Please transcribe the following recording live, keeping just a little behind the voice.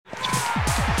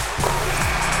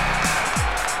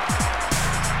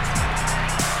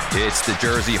It's the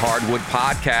Jersey Hardwood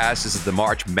podcast. This is the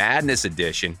March Madness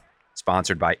edition,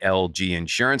 sponsored by LG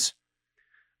Insurance.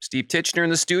 Steve Titchener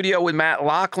in the studio with Matt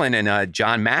Lachlan, and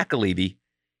John McAlevey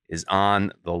is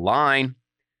on the line.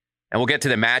 And we'll get to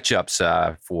the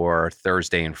matchups for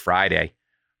Thursday and Friday.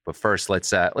 But first,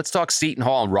 let's talk Seton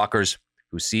Hall and Rutgers,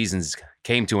 whose seasons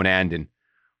came to an end, and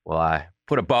we'll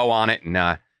put a bow on it and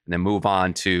then move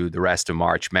on to the rest of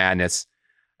March Madness.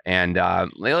 And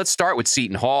let's start with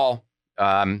Seton Hall.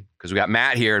 Because we got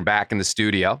Matt here and back in the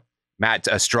studio. Matt,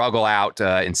 a struggle out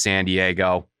in San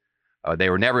Diego. They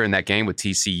were never in that game with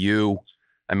TCU.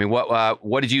 I mean,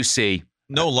 what did you see?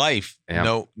 No life,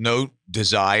 no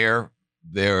desire.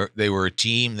 They were a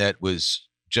team that was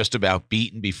just about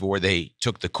beaten before they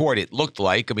took the court. It looked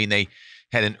like. I mean, they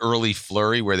had an early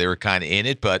flurry where they were kind of in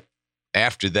it, but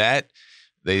after that,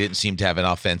 they didn't seem to have an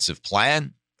offensive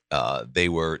plan. They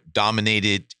were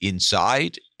dominated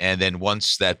inside, and then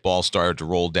once that ball started to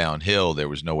roll downhill, there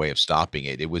was no way of stopping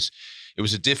it. It was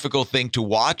a difficult thing to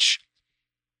watch.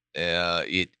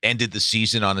 It ended the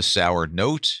season on a sour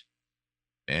note,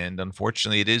 and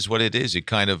unfortunately, it is what it is. It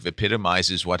kind of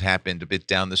epitomizes what happened a bit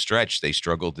down the stretch. They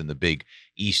struggled in the Big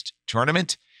East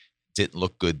tournament, didn't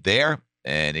look good there,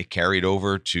 and it carried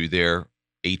over to their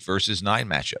 8 versus 9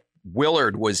 matchup.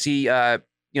 Willard, was he?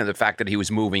 The fact that he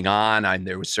was moving on, and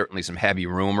there was certainly some heavy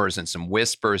rumors and some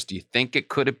whispers. Do you think it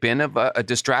could have been of a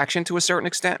distraction to a certain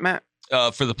extent, Matt?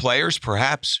 For the players,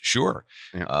 perhaps, sure.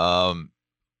 Yeah.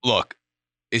 Look,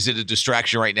 is it a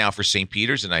distraction right now for St.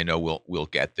 Peter's? And I know we'll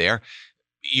get there.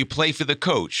 You play for the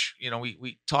coach. You know,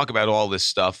 we talk about all this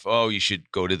stuff. Oh, you should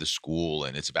go to the school,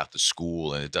 and it's about the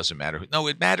school, and it doesn't matter. No,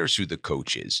 it matters who the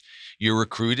coach is. You're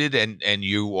recruited, and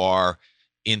you are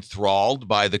enthralled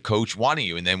by the coach wanting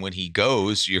you, and then when he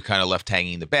goes, you're kind of left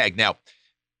hanging the bag. Now,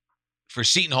 for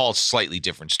Seton Hall, it's a slightly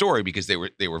different story because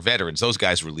they were veterans. Those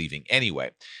guys were leaving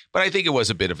anyway. But I think it was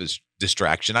a bit of a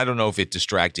distraction. I don't know if it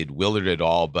distracted Willard at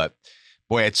all, but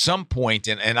boy, at some point,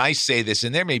 and I say this,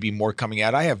 and there may be more coming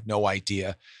out, I have no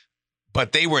idea,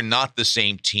 but they were not the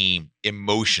same team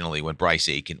emotionally when Bryce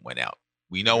Aiken went out.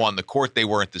 We know on the court they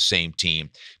weren't the same team,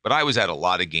 but I was at a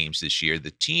lot of games this year.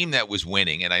 The team that was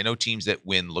winning, and I know teams that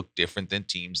win look different than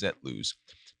teams that lose,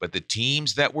 but the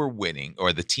teams that were winning,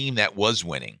 or the team that was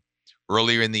winning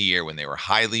earlier in the year when they were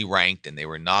highly ranked and they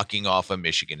were knocking off of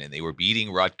Michigan and they were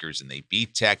beating Rutgers and they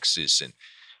beat Texas, and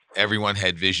everyone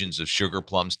had visions of sugar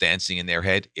plums dancing in their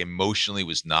head, emotionally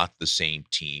was not the same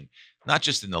team, not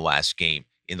just in the last game,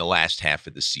 in the last half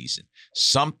of the season.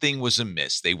 Something was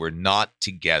amiss. They were not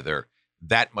together.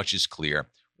 That much is clear.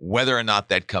 Whether or not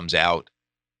that comes out,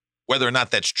 whether or not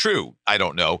that's true, I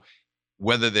don't know.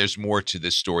 Whether there's more to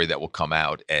this story that will come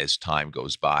out as time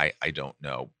goes by, I don't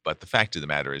know. But the fact of the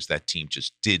matter is that team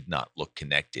just did not look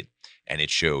connected, and it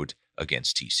showed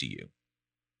against TCU.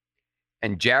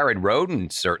 And Jared Roden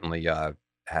certainly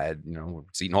had,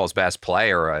 Seton Hall's best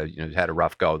player, had a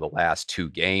rough go the last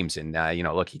 2 games. And,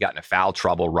 look, he got into foul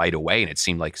trouble right away. And it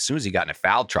seemed like as soon as he got into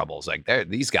foul trouble, it's like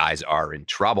these guys are in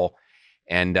trouble.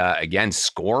 And again,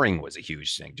 scoring was a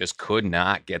huge thing. Just could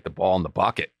not get the ball in the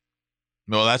bucket.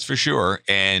 No, that's for sure.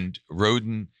 And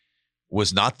Roden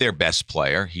was not their best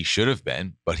player. He should have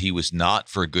been, but he was not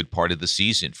for a good part of the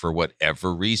season for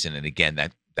whatever reason. And again,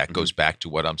 that goes back to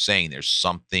what I'm saying. There's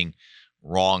something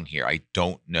wrong here. I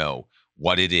don't know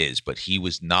what it is, but he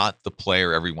was not the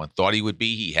player everyone thought he would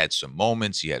be. He had some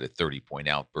moments. He had a 30-point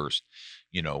outburst,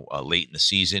 late in the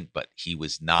season, but he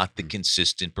was not the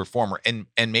consistent performer. And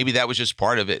maybe that was just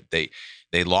part of it.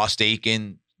 They lost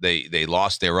Aiken. They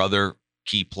lost their other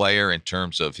key player in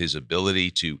terms of his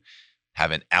ability to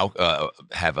have an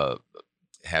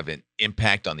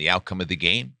impact on the outcome of the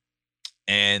game.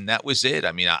 And that was it.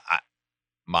 I mean,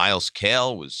 Miles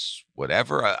Kale was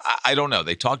whatever. I don't know.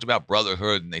 They talked about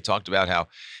brotherhood, and they talked about how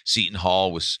Seton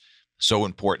Hall was so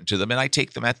important to them, and I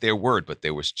take them at their word, but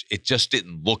it just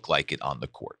didn't look like it on the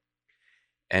court.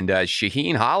 And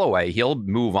Shaheen Holloway, he'll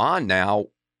move on now.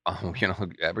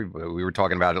 We were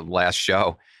talking about it last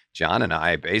show, John and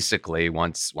I, basically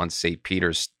once St.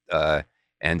 Peter's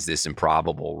ends this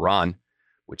improbable run,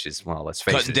 which is, well, let's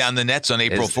face it. Cutting down the nets on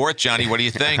April 4th, Johnny, what do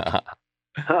you think?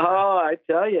 Oh, I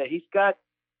tell you,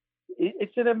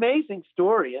 it's an amazing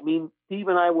story. I mean, Steve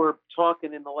and I were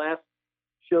talking in the last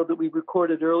show that we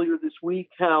recorded earlier this week,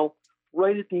 how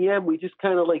right at the end, we just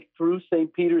kind of like threw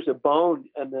St. Peter's a bone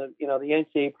and the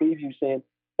NCAA preview saying,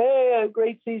 hey, a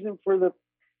great season for the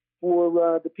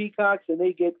Peacocks, and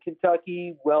they get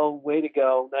Kentucky. Well, way to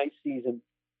go. Nice season.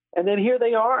 And then here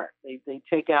they are. They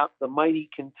take out the mighty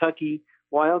Kentucky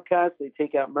Wildcats. They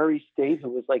take out Murray State, who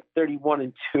was like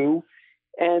 31-2.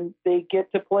 And they get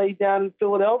to play down in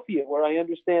Philadelphia, where I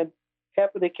understand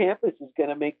half of the campus is going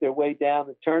to make their way down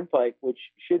the turnpike, which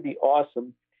should be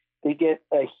awesome. They get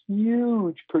a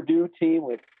huge Purdue team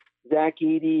with Zach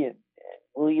Edey and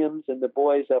Williams and the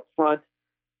boys up front.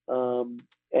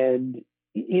 And,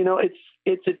 you know,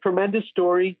 it's a tremendous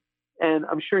story. And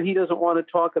I'm sure he doesn't want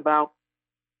to talk about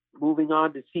moving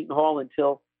on to Seton Hall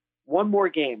until one more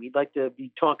game. He'd like to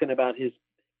be talking about his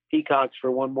Peacocks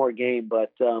for one more game.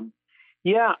 But,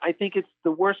 yeah, I think it's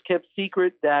the worst kept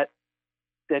secret that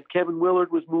Kevin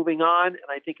Willard was moving on. And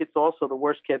I think it's also the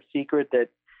worst kept secret that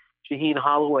Shaheen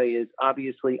Holloway is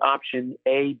obviously option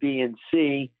A, B, and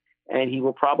C, and he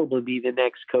will probably be the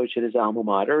next coach at his alma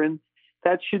mater. And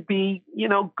that should be, you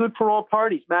know, good for all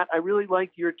parties. Matt, I really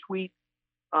liked your tweet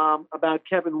about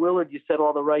Kevin Willard. You said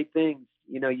all the right things.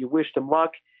 You know, you wished him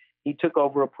luck. He took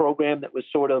over a program that was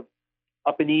sort of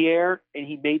up in the air, and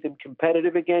he made them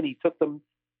competitive again. He took them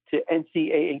to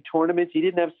NCAA tournaments. He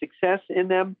didn't have success in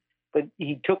them, but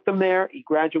he took them there. He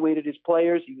graduated his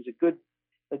players. He was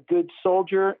a good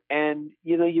soldier, and,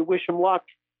 you know, you wish him luck.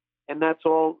 And that's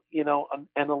all, you know,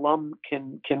 an alum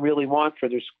can really want for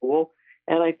their school.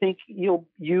 And I think you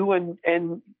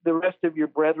and the rest of your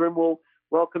brethren will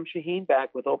welcome Shaheen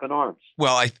back with open arms.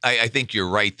 Well, I think you're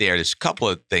right there. There's a couple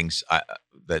of things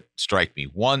that strike me.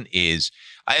 One is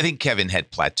I think Kevin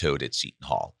had plateaued at Seton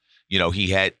Hall. You know, he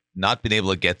had not been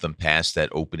able to get them past that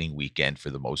opening weekend for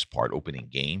the most part, opening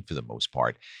game for the most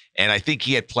part. And I think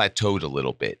he had plateaued a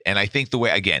little bit. And I think the way,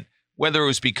 again, whether it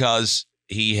was because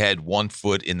he had one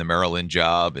foot in the Maryland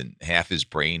job and half his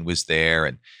brain was there,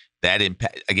 and that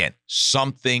impact, again,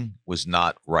 something was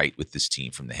not right with this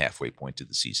team from the halfway point of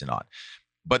the season on.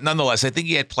 But nonetheless, I think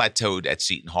he had plateaued at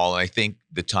Seton Hall, and I think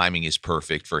the timing is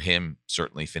perfect for him,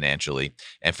 certainly financially,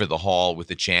 and for the Hall with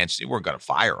the chance. They weren't going to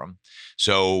fire him.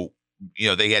 So, you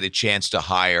know, they had a chance to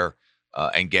hire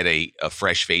and get a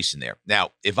fresh face in there.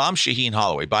 Now, if I'm Shaheen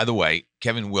Holloway, by the way,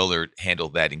 Kevin Willard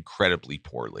handled that incredibly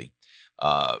poorly.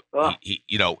 He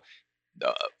you know,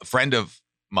 a friend of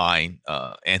mine,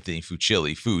 Anthony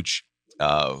Fucilli, Fuch,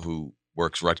 who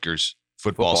works Rutgers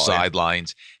football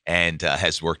sidelines and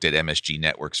has worked at MSG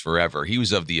Networks forever. He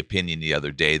was of the opinion the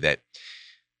other day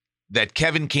that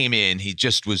Kevin came in, he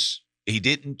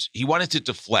wanted to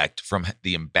deflect from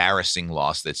the embarrassing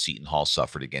loss that Seton Hall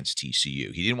suffered against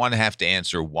TCU. He didn't want to have to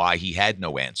answer why he had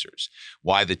no answers,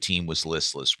 why the team was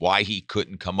listless, why he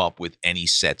couldn't come up with any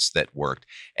sets that worked.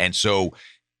 And so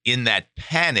in that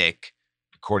panic,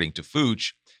 according to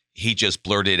Fuch, he just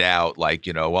blurted out like,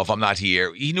 you know, well, if I'm not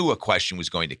here, he knew a question was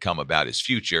going to come about his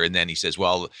future. And then he says,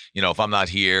 well, you know, if I'm not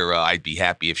here, I'd be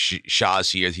happy if Shah's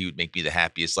here. He would make me the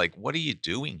happiest. Like, what are you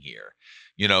doing here?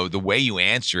 You know, the way you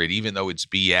answer it, even though it's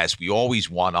BS, we always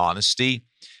want honesty.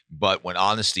 But when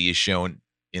honesty is shown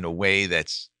in a way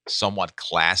that's somewhat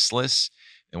classless,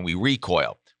 and we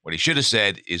recoil, what he should have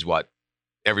said is what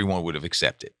everyone would have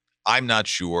accepted. I'm not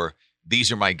sure.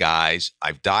 These are my guys.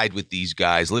 I've died with these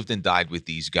guys, lived and died with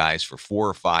these guys for 4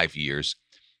 or 5 years.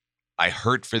 I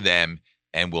hurt for them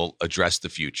and will address the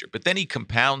future. But then he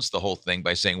compounds the whole thing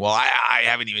by saying, well, I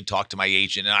haven't even talked to my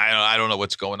agent and I don't know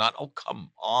what's going on. Oh,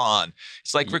 come on.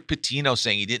 It's like Rick Pitino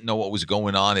saying he didn't know what was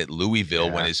going on at Louisville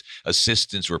when his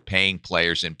assistants were paying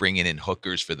players and bringing in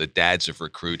hookers for the dads of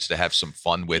recruits to have some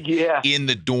fun with in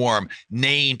the dorm,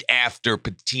 named after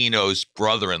Pitino's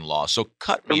brother-in-law. So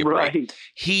cut me a break.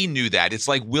 He knew that. It's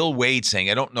like Will Wade saying,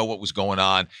 I don't know what was going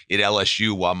on at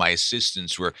LSU while my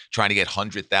assistants were trying to get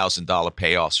 $100,000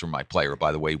 payoffs from my player.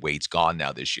 By the way, Wade's gone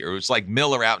now this year. It was like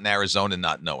Miller out in Arizona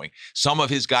not knowing. Some of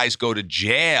his guys go to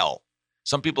jail.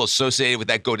 Some people associated with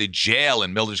that go to jail,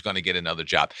 and Miller's going to get another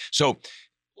job. So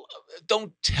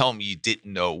don't tell me you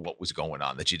didn't know what was going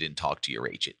on, that you didn't talk to your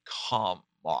agent. Come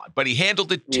on. But he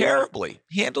handled it terribly.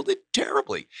 He handled it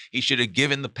terribly. He should have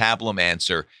given the pablum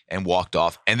answer and walked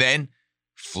off, and then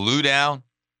flew down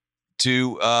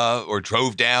to or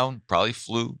drove down, probably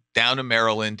flew down to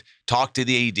Maryland, talked to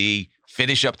the AD,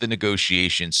 finish up the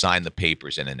negotiation, sign the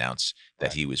papers, and announce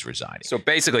that he was resigning. So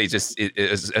basically, just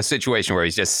it's a situation where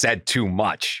he's just said too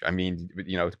much. I mean,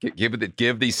 you know, give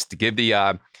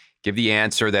the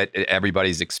answer that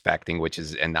everybody's expecting, which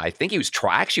is, and I think he was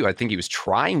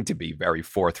trying to be very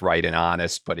forthright and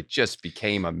honest, but it just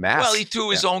became a mess. Well, he threw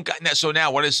his own guy. So now,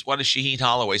 what is Shaheen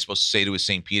Holloway supposed to say to his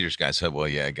St. Peter's guys? Said, well,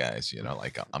 yeah, guys, you know,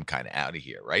 like I'm kind of out of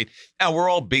here, right? Now we're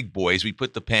all big boys. We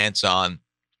put the pants on.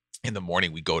 In the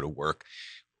morning, we go to work.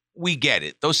 We get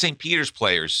it. Those St. Peter's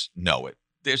players know it.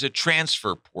 There's a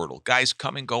transfer portal. Guys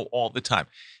come and go all the time.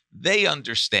 They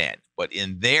understand. But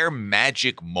in their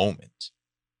magic moment,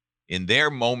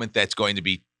 that's going to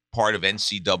be part of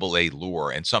NCAA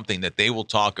lore and something that they will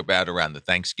talk about around the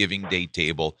Thanksgiving Day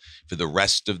table for the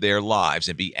rest of their lives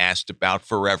and be asked about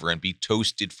forever and be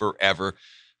toasted forever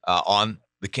on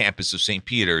the campus of St.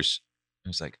 Peter's. I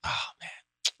was like, oh, man,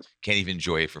 can't even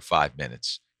enjoy it for 5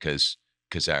 minutes because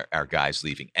our guy's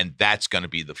leaving. And that's going to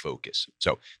be the focus.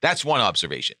 So that's one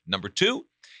observation. Number two,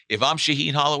 if I'm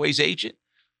Shaheen Holloway's agent,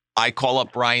 I call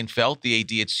up Brian Felt, the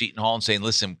AD at Seton Hall, and saying,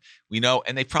 listen, we know,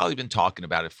 and they've probably been talking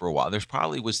about it for a while. There's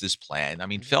probably was this plan. I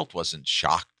mean, Felt wasn't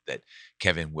shocked that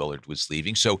Kevin Willard was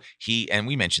leaving. So and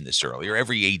we mentioned this earlier,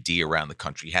 every AD around the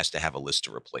country has to have a list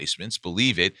of replacements.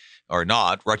 Believe it or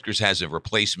not, Rutgers has a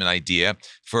replacement idea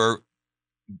for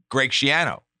Greg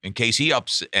Schiano in case he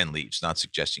ups and leaves. Not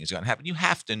suggesting it's going to happen. You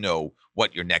have to know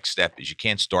what your next step is. You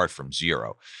can't start from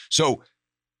zero. So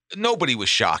nobody was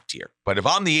shocked here. But if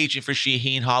I'm the agent for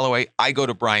Shaheen Holloway, I go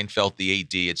to Brian Felt, the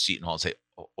AD at Seton Hall, and say,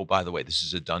 oh, by the way, this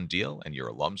is a done deal, and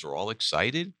your alums are all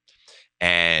excited.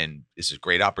 And this is a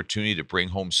great opportunity to bring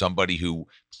home somebody who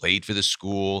played for the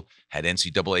school, had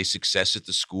NCAA success at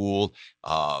the school,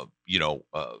 has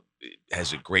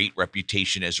a great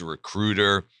reputation as a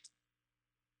recruiter.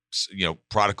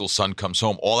 Prodigal son comes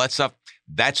home, all that stuff.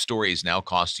 That story is now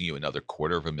costing you another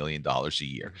 $250,000 a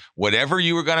year. Whatever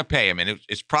you were going to pay him, and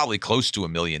it's probably close to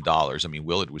 $1 million. I mean,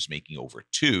 Willard was making over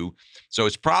 $2 million, so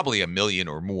it's probably $1 million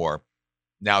or more.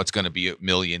 Now it's going to be $1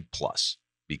 million plus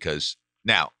because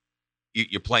now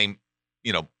you're playing,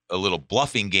 a little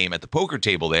bluffing game at the poker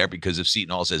table there because if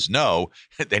Seton Hall says no,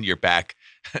 then you're back,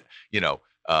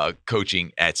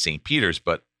 coaching at St. Peter's.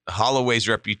 But Holloway's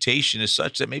reputation is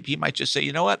such that maybe he might just say,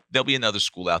 you know what, there'll be another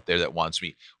school out there that wants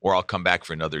me, or I'll come back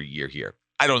for another year here.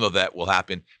 I don't know if that will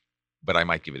happen, but I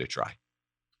might give it a try.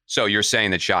 So you're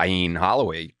saying that Shaheen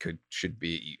Holloway should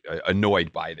be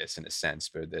annoyed by this in a sense,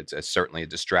 but it's certainly a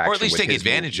distraction. Or at least take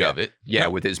advantage of it. Yeah,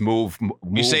 with his move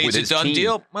you say it's a done team.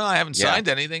 deal? Well, I haven't signed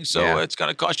anything, so it's going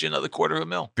to cost you another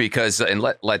 $250,000. Because, and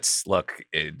let's look,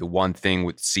 the one thing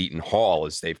with Seton Hall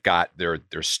is they've got their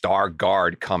star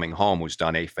guard coming home who's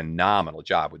done a phenomenal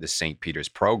job with the St. Peter's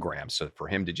program. So for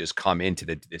him to just come into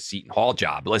the Seton Hall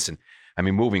job, listen, I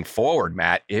mean, moving forward,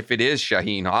 Matt, if it is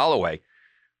Shaheen Holloway,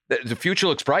 the future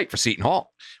looks bright for Seton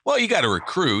Hall. Well, you got to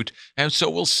recruit, and so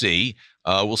we'll see.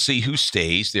 We'll see who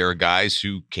stays. There are guys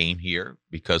who came here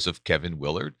because of Kevin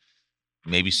Willard.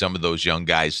 Maybe some of those young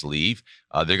guys leave.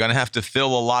 They're going to have to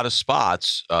fill a lot of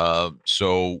spots.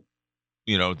 So,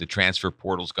 the transfer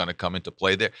portal is going to come into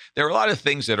play there. There are a lot of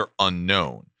things that are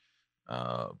unknown.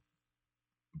 But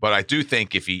I do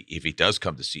think if he does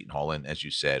come to Seton Hall, and as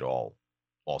you said, all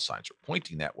signs are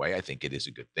pointing that way, I think it is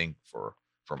a good thing for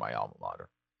my alma mater.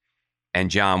 And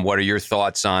John, what are your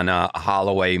thoughts on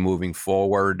Holloway moving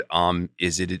forward?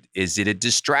 Is it a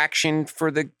distraction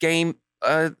for the game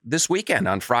this weekend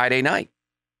on Friday night?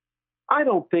 I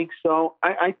don't think so.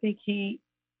 I think he's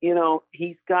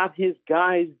got his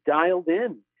guys dialed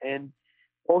in, and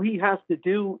all he has to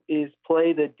do is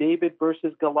play the David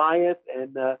versus Goliath.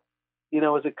 And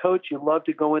as a coach, you love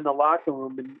to go in the locker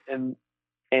room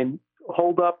and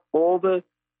hold up all the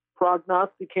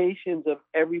prognostications of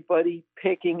everybody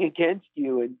picking against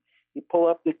you, and you pull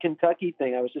up the Kentucky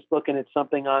thing. I was just looking at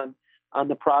something on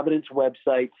the Providence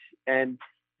website, and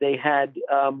they had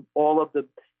all of the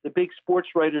big sports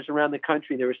writers around the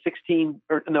country. There were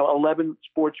 11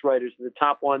 sports writers, the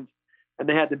top ones, and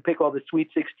they had them pick all the Sweet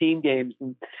 16 games,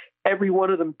 and every one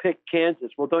of them picked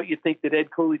Kansas. Well, don't you think that Ed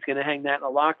Cooley's going to hang that in the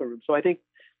locker room? So I think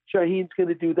Shaheen's going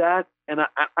to do that. And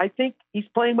I think he's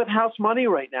playing with house money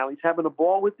right now. He's having a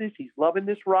ball with this. He's loving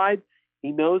this ride.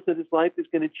 He knows that his life is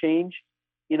going to change,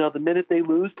 the minute they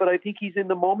lose. But I think he's in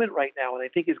the moment right now. And I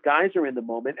think his guys are in the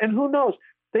moment. And who knows?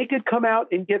 They could come out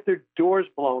and get their doors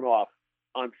blown off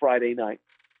on Friday night.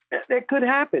 That could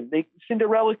happen.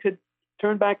 Cinderella could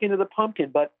turn back into the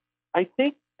pumpkin. But I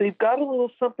think they've got a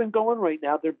little something going right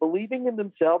now. They're believing in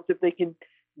themselves. If they can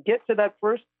get to that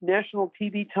first national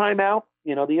TV timeout,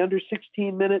 the under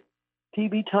 16-minute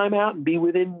TV timeout, and be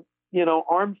within,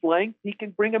 arm's length, he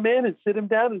can bring them in and sit them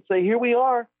down and say, here we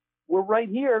are. We're right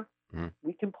here. Mm-hmm.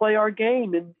 We can play our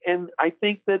game. And I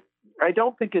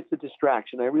don't think it's a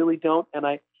distraction. I really don't.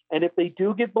 And if they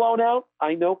do get blown out,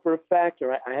 I know for a fact,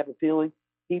 or I have a feeling,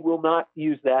 he will not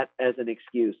use that as an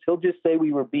excuse. He'll just say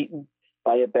we were beaten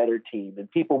by a better team,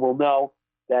 and people will know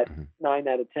that 9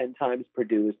 out of 10 times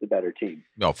Purdue is the better team.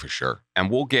 No, for sure. And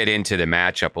we'll get into the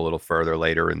matchup a little further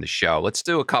later in the show. Let's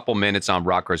do a couple minutes on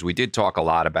Rutgers. We did talk a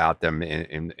lot about them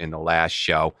in the last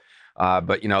show,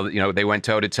 but they went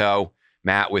toe to toe,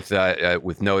 Matt,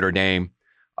 with Notre Dame,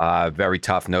 very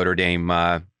tough Notre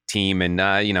Dame team, and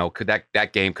that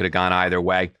game could have gone either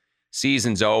way.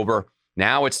 Season's over.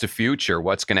 Now it's the future.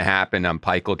 What's going to happen?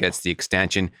 Peichel gets the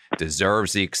extension,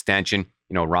 deserves the extension.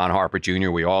 Ron Harper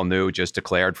Jr., we all knew, just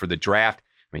declared for the draft.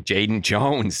 I mean, Jaden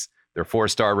Jones, their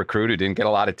 4-star recruit who didn't get a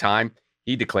lot of time,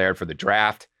 he declared for the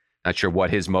draft. Not sure what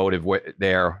his motive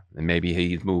there. And maybe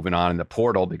he's moving on in the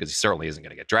portal because he certainly isn't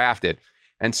going to get drafted.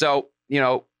 And so,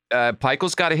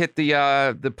 Peichel's got to hit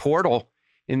the portal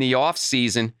in the off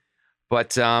season.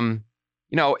 But, he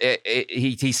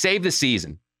saved the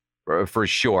season for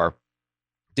sure.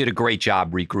 Did a great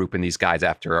job regrouping these guys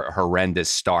after a horrendous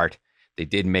start. They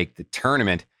did make the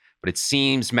tournament, but it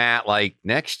seems, Matt, like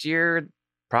next year,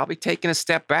 probably taking a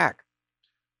step back.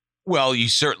 Well, you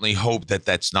certainly hope that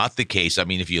that's not the case. I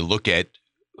mean, if you look at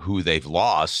who they've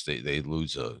lost, they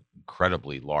lose an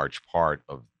incredibly large part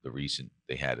of the reason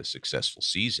they had a successful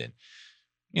season.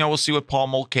 We'll see what Paul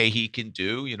Mulcahy can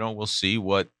do. We'll see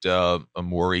what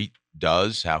Amori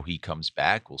does, how he comes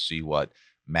back. We'll see what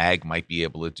Mag might be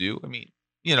able to do. I mean,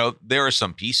 there are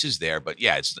some pieces there, but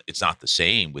yeah, it's not the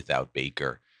same without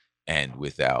Baker and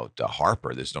without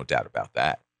Harper. There's no doubt about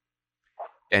that.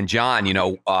 And John,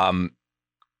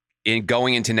 in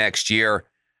going into next year,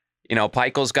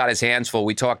 Peichel's got his hands full.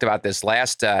 We talked about this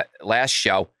last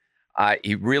show.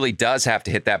 He really does have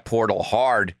to hit that portal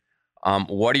hard.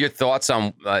 What are your thoughts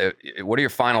on? What are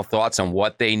your final thoughts on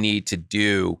what they need to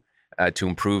do to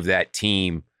improve that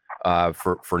team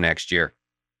for next year?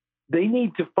 They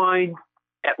need to find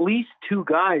at least 2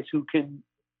 guys who can,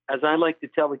 as I like to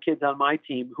tell the kids on my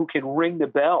team, who can ring the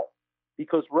bell.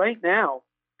 Because right now,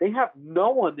 they have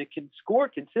no one that can score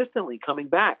consistently coming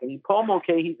back. I mean, Paul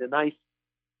Mulcahy's is a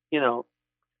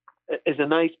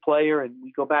nice player, and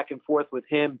we go back and forth with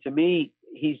him. To me,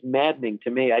 he's maddening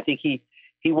to me. I think he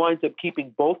winds up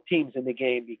keeping both teams in the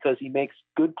game because he makes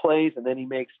good plays and then he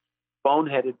makes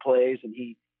boneheaded plays. And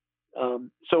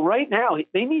so right now,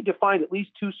 they need to find at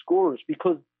least 2 scorers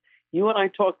because you and I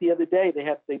talked the other day.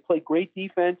 They play great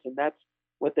defense, and that's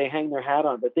what they hang their hat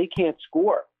on. But they can't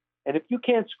score. And if you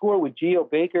can't score with Geo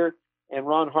Baker and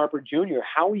Ron Harper Jr.,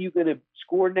 how are you going to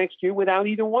score next year without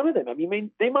either one of them? I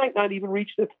mean, they might not even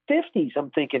reach the 50s.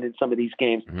 I'm thinking in some of these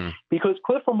games because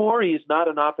Cliff Amori is not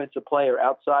an offensive player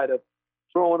outside of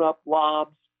throwing up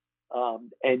lobs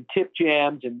and tip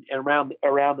jams and around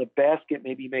the basket.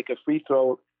 Maybe make a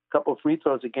couple of free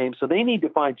throws a game. So they need to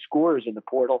find scorers in the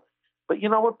portal. But you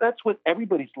know what? That's what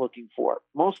everybody's looking for.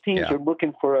 Most teams are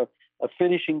looking for a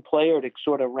finishing player to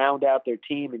sort of round out their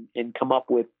team and come up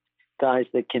with guys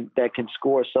that can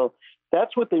score. So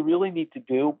that's what they really need to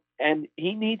do. And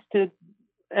he needs to,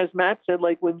 as Matt said,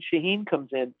 like when Shaheen comes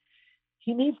in,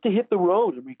 he needs to hit the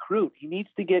road and recruit. He needs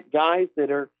to get guys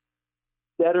that are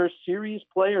serious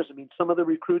players. I mean, some of the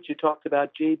recruits you talked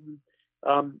about, Jaden,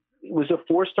 was a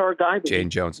 4-star guy, but Jaden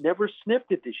Jones never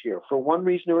sniffed it this year for one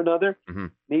reason or another.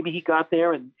 Maybe he got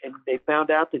there and they found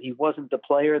out that he wasn't the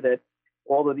player that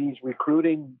all of these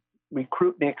recruitniks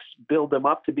build him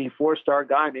up to be 4-star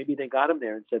guy. Maybe they got him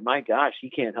there and said, my gosh, he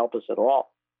can't help us at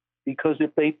all. Because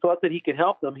if they thought that he could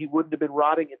help them, he wouldn't have been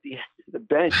rotting at the end of the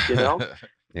bench,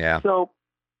 Yeah. So,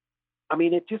 I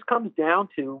mean, it just comes down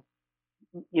to,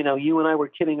 you and I were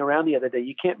kidding around the other day.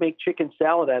 You can't make chicken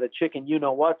salad out of chicken,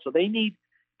 what. So they need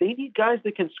guys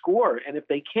that can score. And if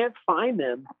they can't find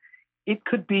them, it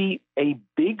could be a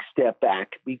big step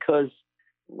back because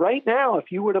right now,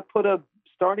 if you were to put a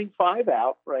starting 5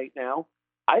 out right now,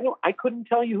 I couldn't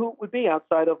tell you who it would be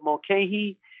outside of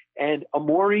Mulcahy and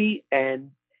Amori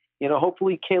and,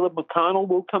 hopefully Caleb McConnell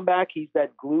will come back. He's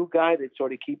that glue guy that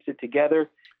sort of keeps it together.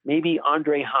 Maybe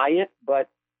Andre Hyatt, but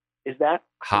is that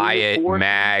Hyatt,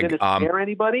 Mag, going to scare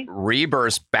anybody?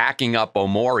 Reber's backing up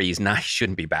Omori. He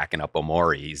shouldn't be backing up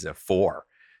Omori. He's a 4.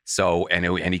 So,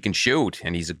 and he can shoot,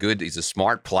 and he's a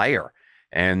smart player,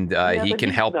 and he can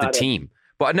help the team.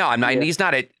 But no, he's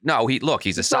not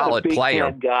he's a solid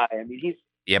player. Guy. I mean,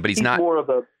 but he's not more of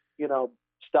a,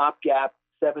 stopgap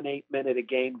 7-8 minute a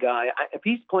game guy. If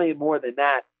he's playing more than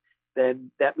that,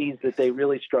 then that means that they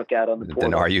really struck out on the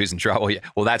portal. Then RU's in trouble. Yeah.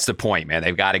 Well, that's the point, man.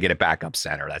 They've got to get a backup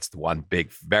center. That's the one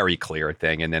big, very clear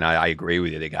thing. And then I agree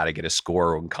with you. They got to get a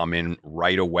scorer who can come in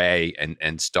right away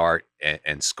and start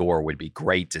and score would be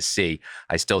great to see.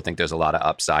 I still think there's a lot of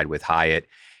upside with Hyatt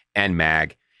and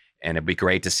Mag. And it'd be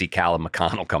great to see Caleb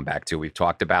McConnell come back too. We've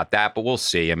talked about that, but we'll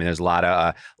see. I mean, there's a lot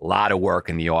of work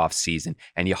in the off season,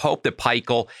 and you hope that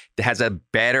Peichel has a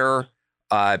better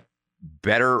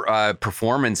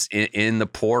performance in the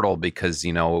portal because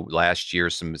last year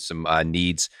some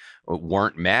needs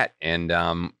weren't met, and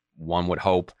one would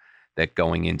hope that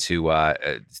going into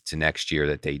to next year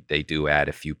that they do add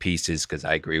a few pieces because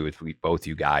I agree with both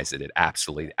you guys that it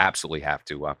absolutely have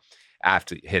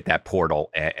to hit that portal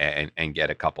and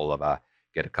get a couple of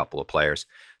get a couple of players.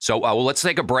 So well, let's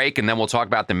take a break, and then we'll talk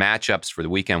about the matchups for the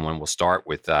weekend. When we'll start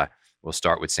with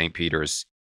St. Peter's.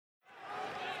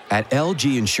 At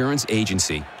LG Insurance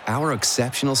Agency, our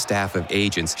exceptional staff of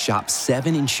agents shop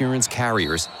 7 insurance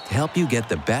carriers to help you get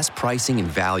the best pricing and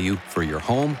value for your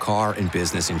home, car, and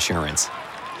business insurance.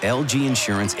 LG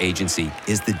Insurance Agency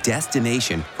is the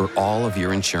destination for all of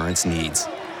your insurance needs.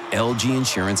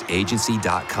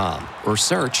 LGInsuranceAgency.com or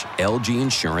search LG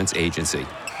Insurance Agency.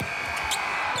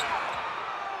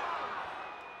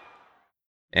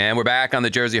 And we're back on the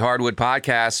Jersey Hardwood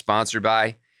podcast, sponsored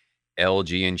by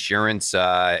LG Insurance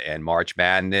and March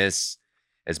Madness.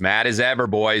 As mad as ever,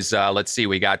 boys. Let's see.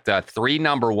 We got 3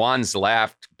 number ones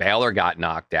left. Baylor got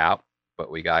knocked out,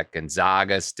 but we got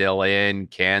Gonzaga still in.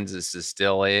 Kansas is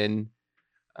still in.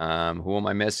 Who am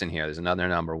I missing here? There's another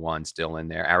number one still in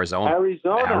there.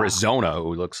 Arizona,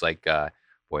 who looks like,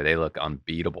 they look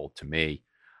unbeatable to me.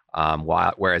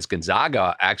 Whereas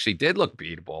Gonzaga actually did look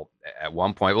beatable at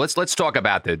one point. Let's talk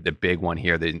about the big one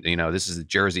here. This is the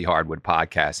Jersey Hardwood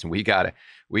podcast, and we got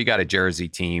a Jersey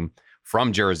team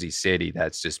from Jersey City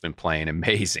that's just been playing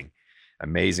amazing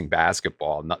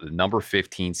basketball. The number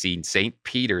 15 seed St.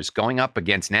 Peter's going up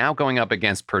against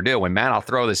Purdue. And Matt, I'll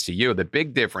throw this to you. The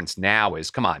big difference now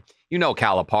is, come on,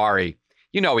 Calipari,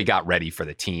 he got ready for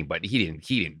the team, but he didn't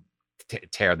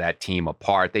tear that team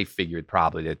apart. They figured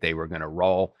probably that they were going to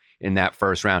roll in that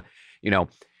first round.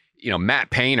 Matt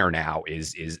Painter now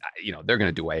is they're going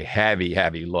to do a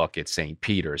heavy look at St.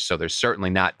 Peter's. So they're certainly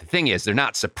not, the thing is, they're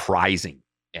not surprising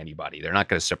anybody. They're not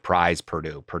going to surprise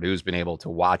Purdue. Purdue's been able to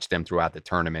watch them throughout the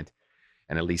tournament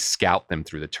and at least scout them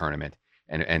through the tournament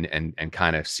and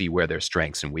kind of see where their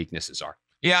strengths and weaknesses are.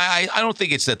 Yeah, I don't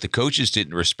think it's that the coaches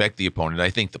didn't respect the opponent. I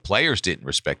think the players didn't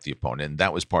respect the opponent, and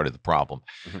that was part of the problem.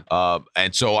 Mm-hmm.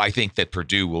 And so I think that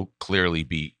Purdue will clearly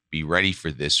be ready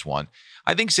for this one.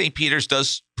 I think St. Peter's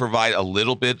does provide a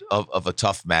little bit of a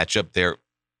tough matchup. They're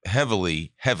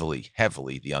heavily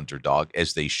the underdog,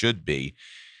 as they should be.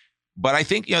 But I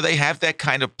think, they have that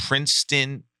kind of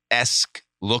Princeton-esque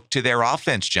look to their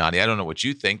offense, Johnny. I don't know what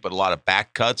you think, but a lot of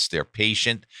back cuts. They're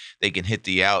patient. They can hit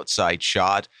the outside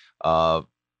shot. They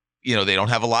don't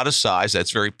have a lot of size.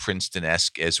 That's very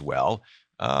Princeton-esque as well.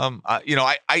 I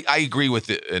agree with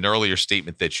an earlier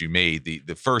statement that you made.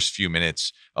 The first few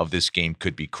minutes of this game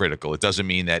could be critical. It doesn't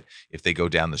mean that if they go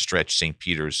down the stretch, St.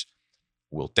 Peter's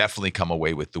will definitely come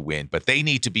away with the win, but they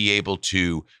need to be able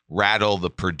to rattle the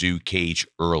Purdue cage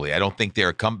early. I don't think they're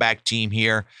a comeback team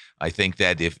here. I think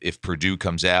that if Purdue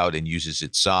comes out and uses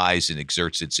its size and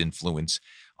exerts its influence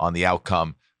on the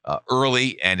outcome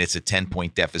early, and it's a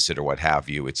 10-point deficit or what have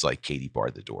you, it's like Katie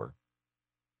barred the door.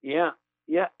 Yeah.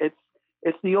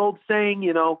 It's the old saying,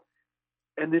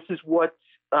 and this is what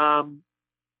they're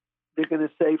going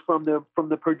to say from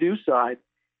the Purdue side.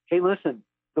 Hey, listen,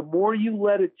 the more you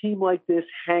let a team like this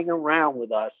hang around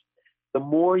with us, the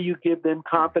more you give them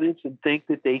confidence and think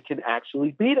that they can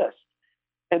actually beat us.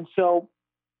 And so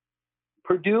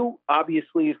Purdue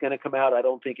obviously is going to come out. I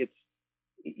don't think it's,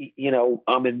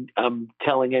 I'm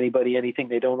telling anybody anything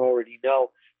they don't already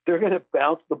know. They're going to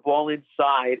bounce the ball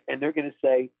inside, and they're going to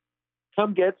say,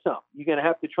 come get some. You're going to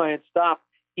have to try and stop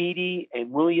Edey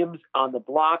and Williams on the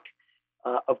block.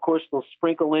 Of course, they'll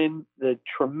sprinkle in the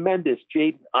tremendous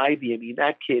Jaden Ivey. I mean,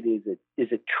 that kid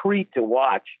is a treat to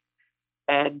watch.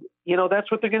 And, that's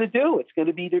what they're going to do. It's going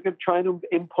to be, they're going to try to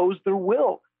impose their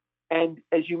will. And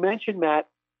as you mentioned, Matt,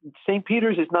 St.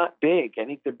 Peter's is not big. I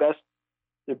think their best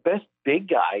big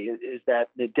guy is that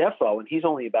Nadefo, and he's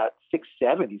only about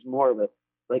 6'7". He's more of a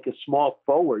small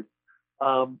forward.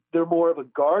 They're more of a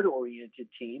guard-oriented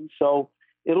team. So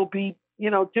it'll be,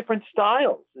 different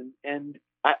styles. And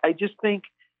I just think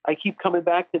I keep coming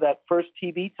back to that first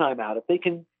TV timeout. If they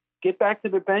can get back to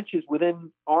their benches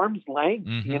within arm's length,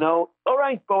 mm-hmm. All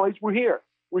right, boys, we're here.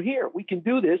 We can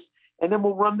do this. And then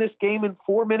we'll run this game in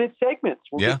 4-minute segments.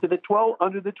 We'll get to the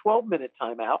 12-minute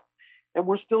timeout, and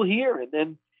we're still here. And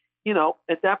then,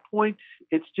 at that point,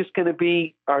 it's just going to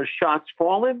be, are shots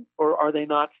falling or are they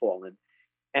not falling?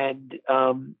 And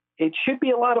it should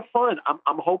be a lot of fun.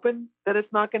 I'm hoping that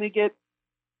it's not going to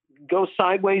go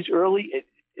sideways early.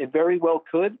 It very well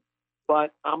could,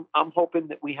 but I'm hoping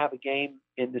that we have a game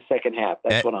in the second half.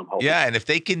 That's what I'm hoping. Yeah, and if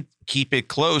they can keep it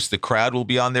close, the crowd will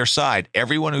be on their side.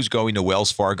 Everyone who's going to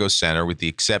Wells Fargo Center, with the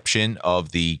exception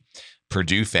of the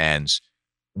Purdue fans,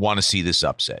 want to see this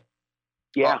upset.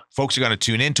 Yeah. Folks are going to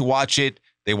tune in to watch it.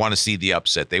 They want to see the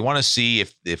upset. They want to see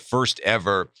if the first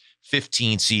ever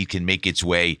 15 seed can make its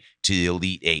way to the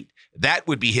Elite Eight. That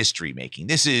would be history making.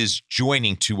 This is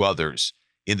joining two others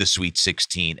in the Sweet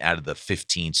 16 out of the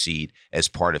 15 seed as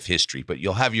part of history. But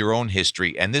you'll have your own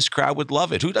history, and this crowd would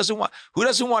love it. Who doesn't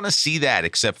want to see that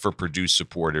except for Purdue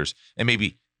supporters and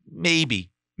maybe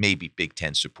Big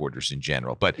Ten supporters in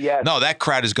general? But no, that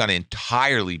crowd is going to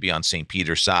entirely be on St.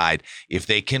 Peter's side if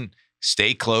they can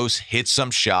stay close, hit some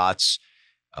shots.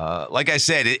 Like I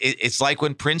said, it's like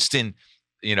when Princeton,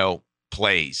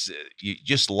 plays. You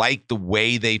just like the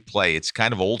way they play. It's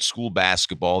kind of old school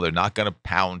basketball. They're not going to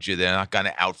pound you. They're not going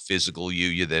to out physical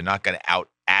you. They're not going to out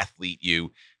athlete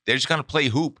you. They're just going to play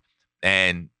hoop,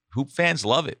 and hoop fans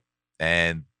love it.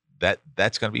 And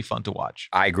that's going to be fun to watch.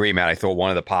 I agree, Matt. I thought one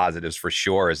of the positives for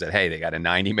sure is that, hey, they got a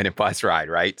 90-minute bus ride,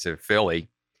 right, to Philly.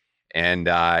 And,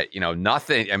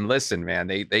 nothing. And listen, man,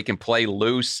 they can play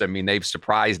loose. I mean, they've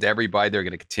surprised everybody. They're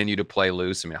going to continue to play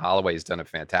loose. I mean, Holloway's done a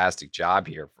fantastic job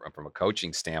here from a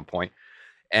coaching standpoint.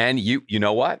 And you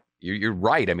know what? You're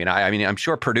right. I mean, I'm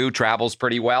sure Purdue travels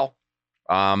pretty well.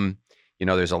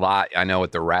 There's a lot. I know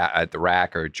at the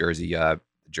Rack or Jersey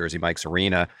Mike's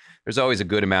Arena, there's always a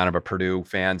good amount of Purdue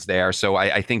fans there. So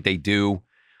I think they do.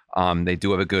 They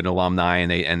do have a good alumni,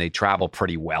 and they travel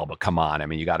pretty well. But come on, I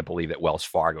mean, you got to believe that Wells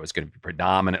Fargo is going to be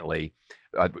predominantly,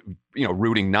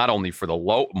 rooting not only for the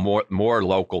more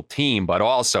local team, but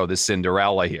also the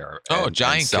Cinderella here.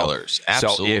 Giant killers,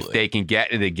 absolutely. So if they can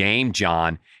get in the game,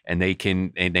 John, and they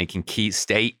can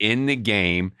stay in the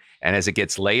game, and as it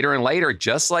gets later and later,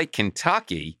 just like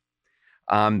Kentucky,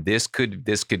 this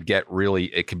could get really.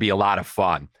 It could be a lot of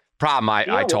fun. Problem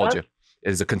I told you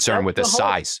is a concern with the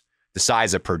size. The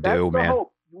size of Purdue, man.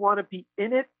 Hope. You want to be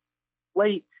in it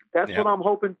late. That's what I'm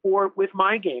hoping for with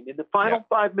my game. In the final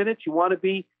 5 minutes, you want to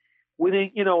be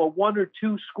winning, a 1 or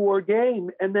 2 score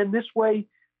game. And then this way,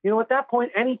 at that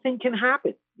point, anything can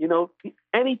happen.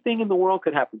 Anything in the world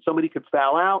could happen. Somebody could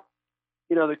foul out.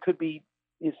 There could be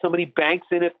somebody banks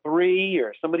in at 3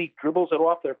 or somebody dribbles it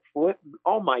off their foot.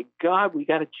 Oh, my God, we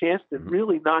got a chance to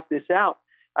really knock this out.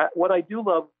 What I do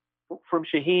love from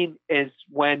Shaheen is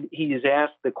when he is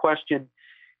asked the question,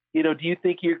 do you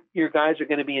think your guys are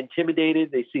going to be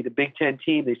intimidated? They see the Big Ten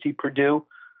team, they see Purdue.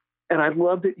 And I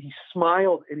loved it. He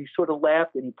smiled and he sort of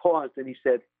laughed and he paused and he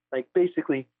said,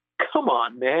 basically, come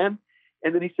on, man.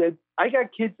 And then he said, I got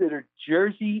kids that are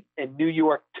Jersey and New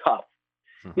York tough.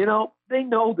 They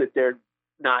know that they're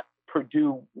not,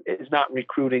 Purdue is not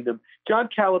recruiting them. John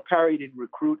Calipari didn't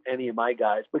recruit any of my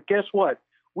guys, but guess what?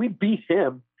 We beat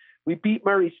him. We beat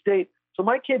Murray State. So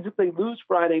my kids, if they lose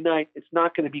Friday night, it's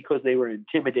not going to be because they were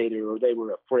intimidated or they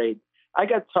were afraid. I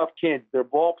got tough kids. They're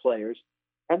ball players,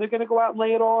 and they're going to go out and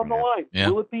lay it all on the line. Yeah.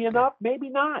 Will it be enough? Maybe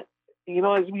not.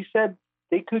 As we said,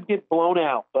 they could get blown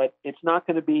out, but it's not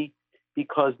going to be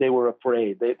because they were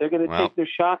afraid. They're going to take their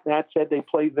shot. Matt said they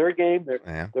play their game.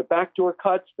 They're backdoor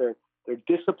cuts. They're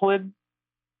disciplined.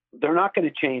 They're not going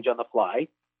to change on the fly.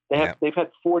 They've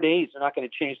had 4 days. They're not going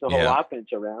to change the whole offense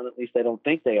around. At least I don't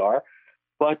think they are.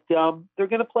 But they're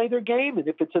going to play their game. And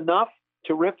if it's enough,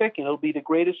 terrific. And it'll be the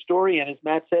greatest story. And as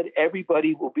Matt said,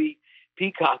 everybody will be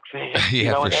Peacock fans.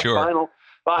 For sure. Final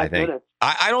 5 minutes.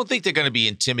 I don't think they're going to be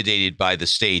intimidated by the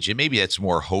stage. And maybe that's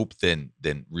more hope than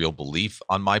real belief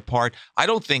on my part. I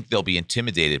don't think they'll be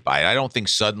intimidated by it. I don't think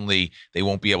suddenly they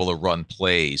won't be able to run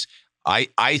plays. I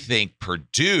think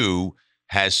Purdue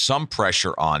has some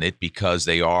pressure on it because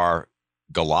they are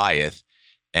Goliath,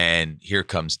 and here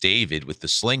comes David with the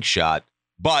slingshot,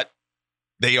 but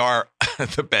they are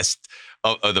the best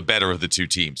of the better of the two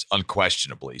teams,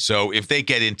 unquestionably. So if they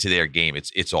get into their game,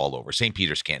 it's all over. St.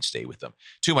 Peter's can't stay with them.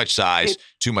 Too much size,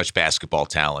 too much basketball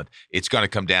talent. It's going to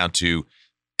come down to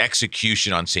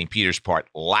execution on St. Peter's part,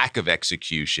 lack of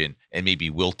execution, and maybe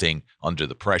wilting under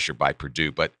the pressure by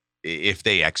Purdue. But if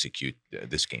they execute,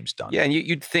 this game's done. Yeah, and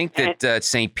you'd think that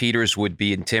St. Peter's would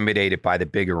be intimidated by the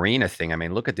big arena thing. I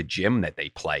mean, look at the gym that they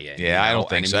play in. Yeah, I don't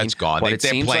think so. That's gone. They're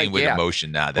playing with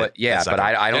emotion now.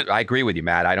 I agree with you,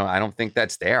 Matt. I don't think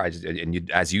that's there.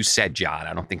 As you said, John,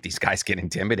 I don't think these guys get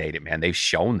intimidated, man. They've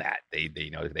shown that they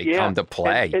come to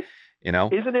play.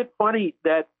 Isn't it funny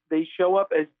that they show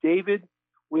up as David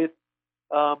with,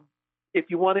 if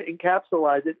you want to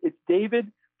encapsulate it, it's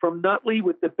David from Nutley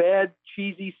with the bad,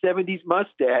 cheesy 70s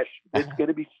mustache that's going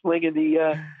to be slinging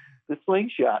the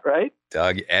slingshot, right?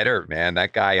 Doug Etter, man,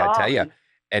 that guy, I tell you.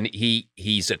 And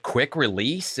he's a quick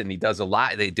release, and he does a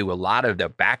lot. They do a lot of the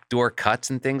backdoor cuts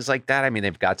and things like that. I mean,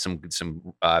 they've got some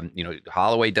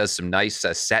Holloway does some nice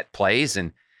set plays,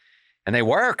 and they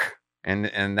work.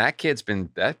 And that kid's been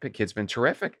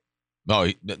terrific. No,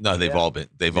 they've all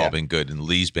been good, and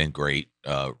Lee's been great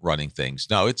running things.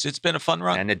 No, it's been a fun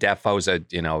run. And the Defoe's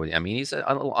he's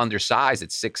a little undersized at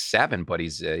 6'7", but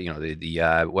he's the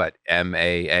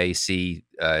MAAC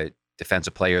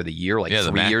defensive player of the year, like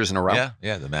 3 years in a row.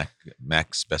 Yeah, the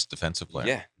MAC's best defensive player.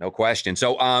 Yeah, no question.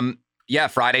 So,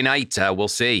 Friday night, we'll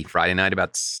see. Friday night,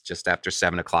 about just after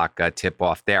 7:00 tip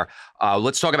off there.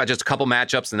 Let's talk about just a couple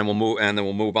matchups, and then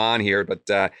we'll move on here. But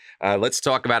let's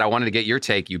talk about. I wanted to get your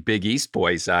take, you Big East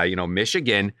boys.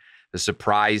 Michigan, the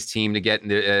surprise team to get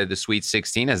in the Sweet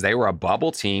 16, as they were a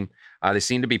bubble team. They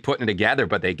seem to be putting it together,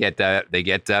 but they get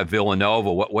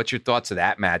Villanova. What's your thoughts of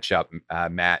that matchup,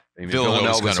 Matt? I mean,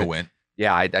 Villanova's going to win.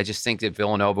 Yeah, I just think that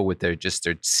Villanova, with their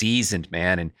seasoned,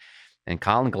 man, and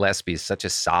Colin Gillespie is such a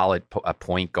solid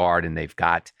point guard, and they've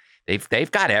got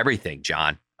everything,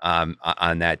 John,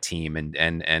 on that team,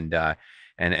 and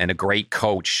a great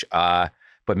coach. But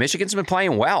Michigan's been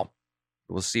playing well.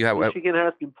 We'll see how Michigan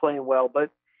has been playing well, but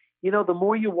the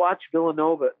more you watch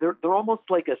Villanova, they're almost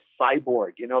like a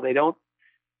cyborg.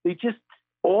 They just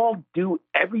all do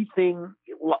everything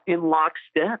in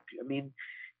lockstep. I mean,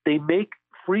 they make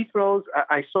free throws.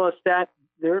 I saw a stat.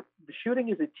 The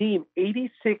shooting as a team,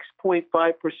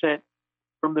 86.5%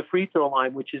 from the free throw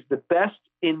line, which is the best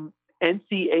in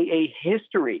NCAA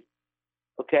history.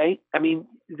 Okay? I mean,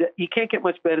 you can't get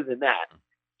much better than that.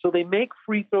 So they make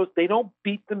free throws. They don't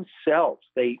beat themselves.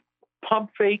 They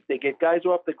pump fake. They get guys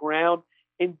off the ground.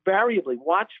 Invariably,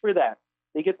 watch for that.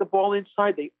 They get the ball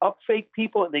inside. They up fake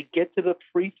people, and they get to the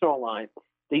free throw line.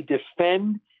 They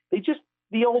defend.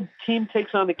 The old team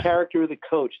takes on the character of the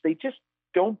coach. They just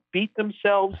don't beat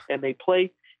themselves, and they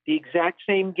play the exact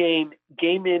same game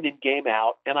in and game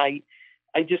out. And I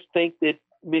just think that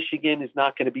Michigan is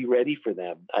not going to be ready for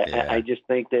them. I just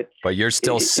think that. But you're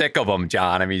still sick of them,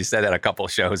 John. I mean, you said that a couple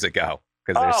of shows ago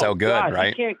because they're so good, God,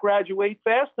 right? He can't graduate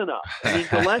fast enough. I mean,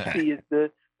 Gillespie is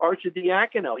the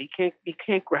archidiacono. He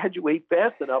can't graduate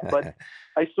fast enough. But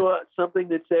I saw something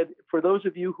that said, for those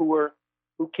of you who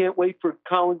can't wait for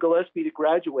Colin Gillespie to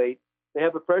graduate, they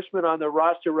have a freshman on their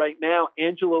roster right now.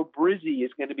 Angelo Brizzi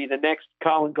is going to be the next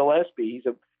Colin Gillespie. He's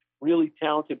a really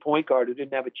talented point guard who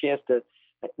didn't have a chance to.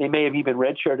 They may have even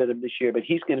redshirted him this year, but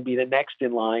he's going to be the next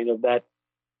in line of that,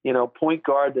 point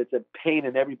guard that's a pain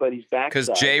in everybody's backside.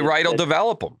 Because Jay Wright will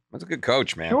develop him. That's a good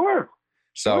coach, man. Sure.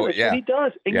 So that's what he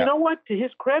does. And you know what? To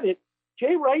his credit,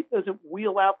 Jay Wright doesn't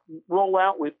roll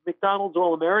out with McDonald's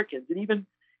All-Americans and even,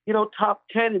 top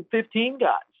 10 and 15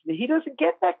 guys. He doesn't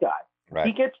get that guy. Right.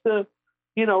 He gets the,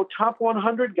 top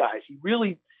 100 guys. He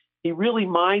really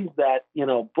minds that,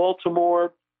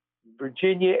 Baltimore,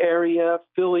 Virginia area,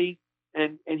 Philly,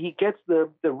 and he gets the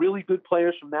really good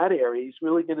players from that area. He's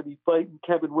really going to be fighting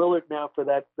Kevin Willard now for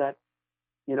that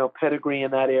pedigree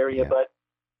in that area. Yeah. But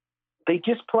they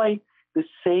just play the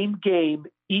same game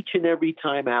each and every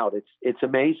time out. It's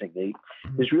amazing.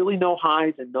 There's really no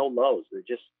highs and no lows. They're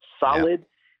just solid.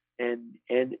 Yeah.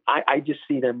 And I just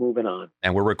see them moving on.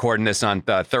 And we're recording this on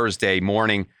Thursday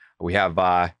morning. We have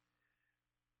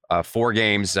 4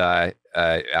 games on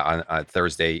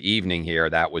Thursday evening here.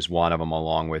 That was one of them,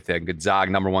 along with Gonzaga,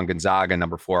 number 1 Gonzaga,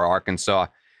 number 4 Arkansas,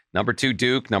 number 2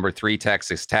 Duke, number 3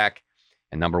 Texas Tech,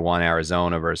 and number 1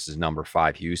 Arizona versus number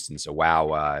 5 Houston. So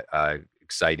wow,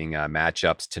 exciting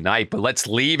matchups tonight. But let's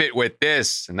leave it with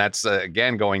this, and that's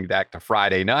again going back to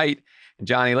Friday night. And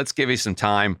Johnny, let's give you some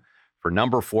time for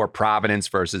number 4 Providence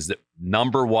versus the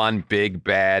number 1 big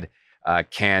bad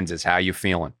Kansas. How you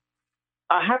feeling?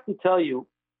 I have to tell you,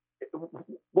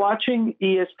 watching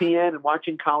ESPN and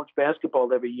watching college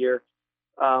basketball every year,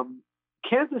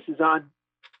 Kansas is on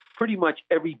pretty much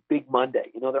every big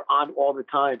Monday. They're on all the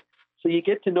time. So you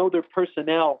get to know their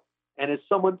personnel. And as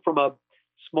someone from a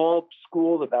small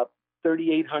school of about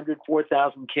 3,800,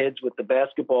 4,000 kids with the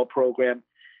basketball program,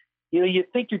 you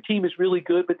think your team is really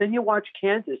good, but then you watch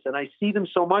Kansas and I see them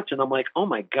so much and I'm like, oh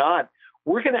my God,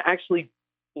 we're going to actually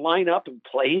line up and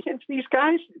play against these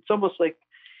guys. It's almost like,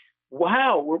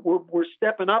 wow, we're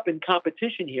stepping up in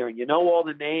competition here, and all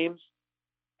the names.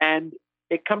 And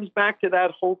it comes back to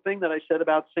that whole thing that I said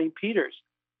about St. Peter's.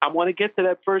 I want to get to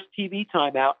that first TV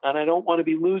timeout, and I don't want to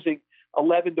be losing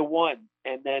 11-1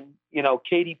 and then,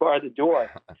 Katie bar the door.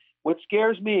 What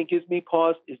scares me and gives me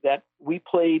pause is that we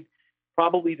played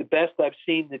probably the best I've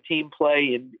seen the team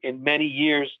play in many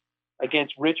years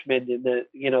against Richmond in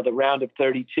the round of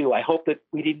 32. I hope that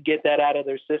we didn't get that out of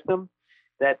their system,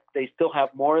 that they still have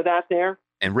more of that there.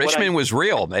 And Richmond was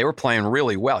real. They were playing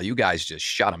really well. You guys just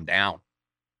shut them down.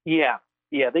 Yeah,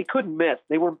 they couldn't miss.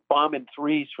 They were bombing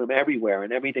threes from everywhere,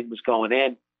 and everything was going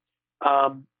in.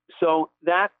 So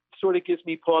that sort of gives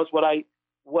me pause. What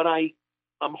I'm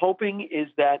hoping is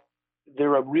that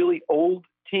they're a really old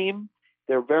team.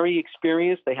 They're very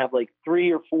experienced. They have like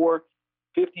 3 or 4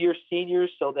 fifth-year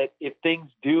seniors, so that if things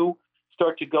do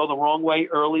start to go the wrong way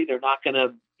early, they're not going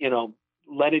to,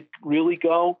 let it really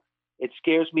go. It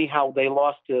scares me how they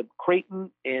lost to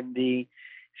Creighton in the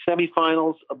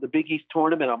semifinals of the Big East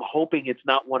tournament. I'm hoping it's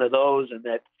not one of those, and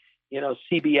that,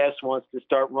 CBS wants to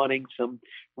start running some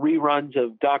reruns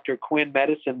of Dr. Quinn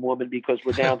Medicine Woman because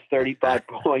we're down 35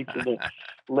 points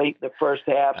late in the first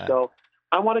half. So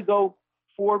I want to go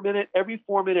every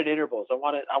 4-minute intervals. I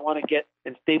want to get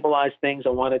and stabilize things. I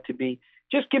want it to be,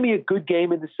 just give me a good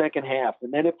game in the second half.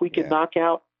 And then if we can knock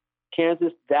out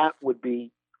Kansas, that would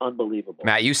be unbelievable.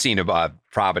 Matt, you've seen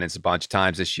Providence a bunch of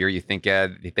times this year. You think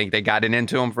they got it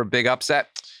into them for a big upset?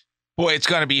 Boy, it's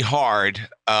going to be hard,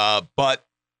 but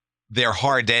they're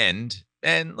hard end.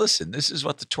 And listen, this is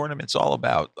what the tournament's all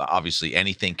about. Obviously,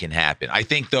 anything can happen. I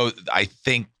think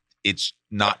it's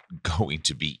not going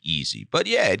to be easy. But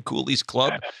yeah, Ed Cooley's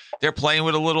club, they're playing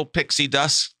with a little pixie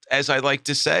dust, as I like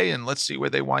to say, and let's see where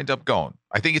they wind up going.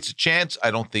 I think it's a chance.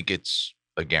 I don't think it's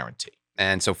a guarantee.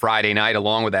 And so Friday night,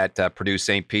 along with that Purdue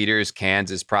St. Peter's,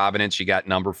 Kansas, Providence, you got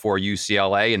number 4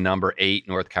 UCLA and number 8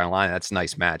 North Carolina. That's a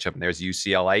nice matchup. And there's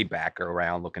UCLA back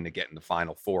around looking to get in the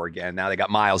Final Four again. Now they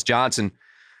got Miles Johnson,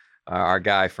 our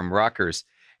guy from Rutgers.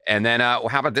 And then how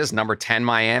about this? Number 10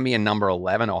 Miami and number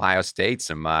 11 Ohio State.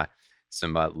 Some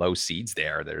low seeds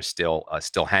there that are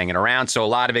still hanging around. So a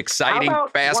lot of exciting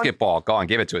basketball. Go on,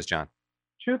 give it to us, John.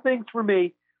 2 things for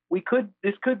me.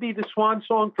 This could be the swan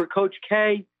song for Coach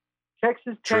K.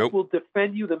 Texas Tech will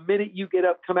defend you the minute you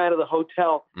come out of the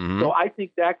hotel. Mm-hmm. So I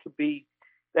think that could be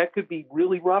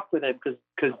really rough for them because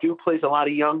Duke plays a lot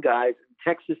of young guys. And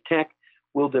Texas Tech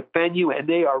will defend you, and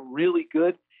they are really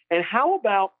good. And how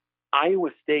about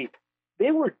Iowa State? They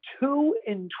were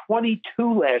 2-22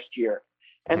 last year,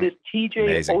 and this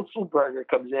TJ Otzelberger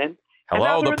comes in.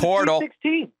 Hello, the portal. The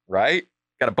 16. Right?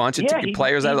 Got a bunch of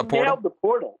players out of the portal. Nailed the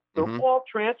portal. They're all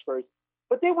transfers,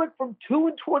 but they went from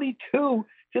 2-22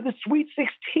 to the Sweet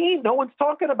 16. No one's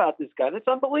talking about this guy. That's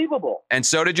unbelievable. And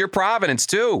so did your Providence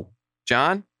too,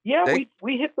 John. Yeah,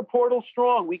 we hit the portal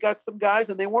strong. We got some guys,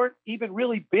 and they weren't even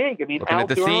really big. I mean, looking at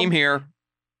the theme here,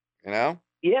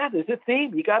 Yeah, there's a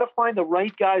theme. You got to find the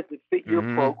right guys that fit your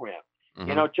program.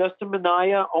 Mm-hmm. Justin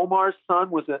Minaya, Omar's son,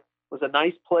 was a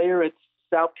nice player at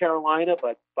South Carolina,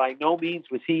 but by no means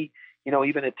was he,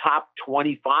 even a top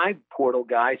 25 portal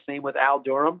guy. Same with Al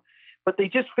Durham. But they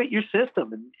just fit your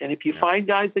system. And if you find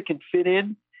guys that can fit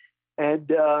in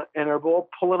and are all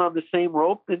pulling on the same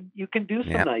rope, then you can do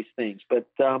some nice things. But,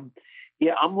 I'm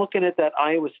looking at that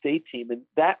Iowa State team, and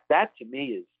that to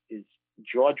me is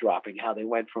jaw-dropping how they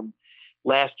went from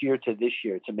last year to this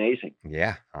year. It's amazing.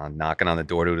 Yeah, knocking on the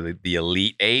door to the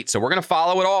Elite Eight. So we're going to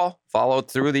follow it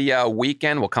through the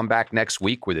weekend. We'll come back next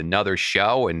week with another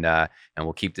show, and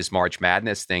we'll keep this March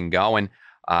Madness thing going.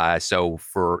 So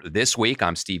for this week,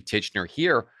 I'm Steve Titchener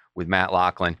here with Matt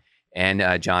Loughlin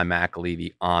and John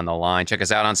McAlevey on the line. Check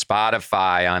us out on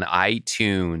Spotify, on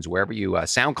iTunes, wherever you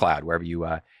SoundCloud, wherever you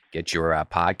get your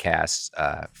podcasts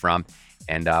from.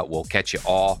 And we'll catch you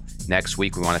all next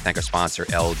week. We want to thank our sponsor,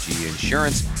 LG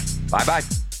Insurance. Bye-bye.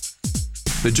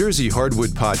 The Jersey Hardwood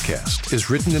Podcast is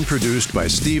written and produced by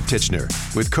Steve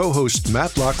Titchener with co-hosts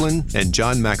Matt Loughlin and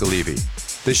John McAlevey.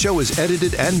 The show is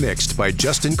edited and mixed by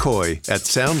Justin Coy at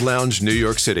Sound Lounge, New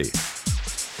York City.